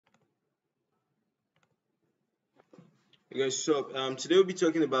Okay, so today we'll be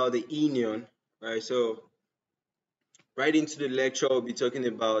talking about the Inion, right? So right into the lecture, we'll be talking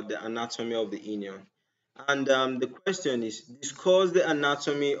about the anatomy of the Inion. And the question is, discuss the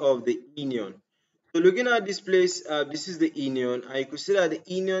anatomy of the Inion. So looking at this place, this is the Inion, and you could see that the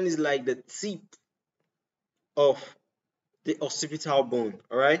Inion is like the tip of the occipital bone,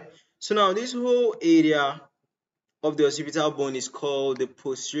 all right? So now this whole area of the occipital bone is called the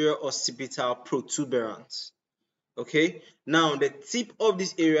posterior occipital protuberance. Okay, now the tip of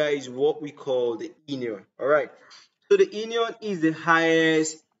this area is what we call the inion. All right, so the inion is the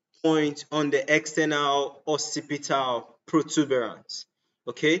highest point on the external occipital protuberance.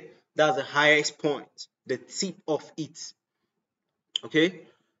 Okay, that's the highest point, the tip of it. Okay,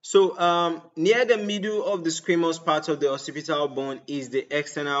 so near the middle of the squamous part of the occipital bone is the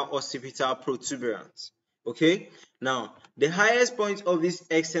external occipital protuberance. Okay, now the highest point of this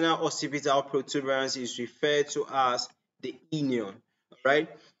external occipital protuberance is referred to as the inion. All right,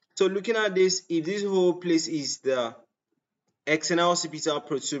 so looking at this, if this whole place is the external occipital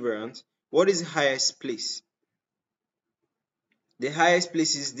protuberance, what is the highest place? The highest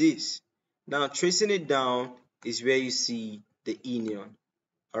place is this. Now tracing it down is where you see the inion.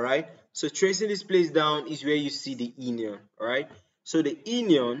 All right, so tracing this place down is where you see the inion. All right, so the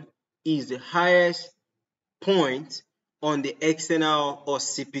inion is the highest point on the external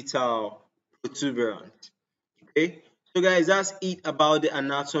occipital protuberance. Okay, so guys, that's it about the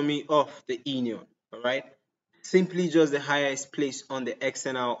anatomy of the inion. All right, simply just the highest place on the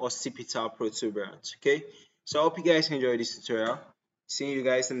external occipital protuberance. Okay, so I hope you guys enjoyed this tutorial. See you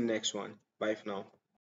guys in the next one. Bye for now.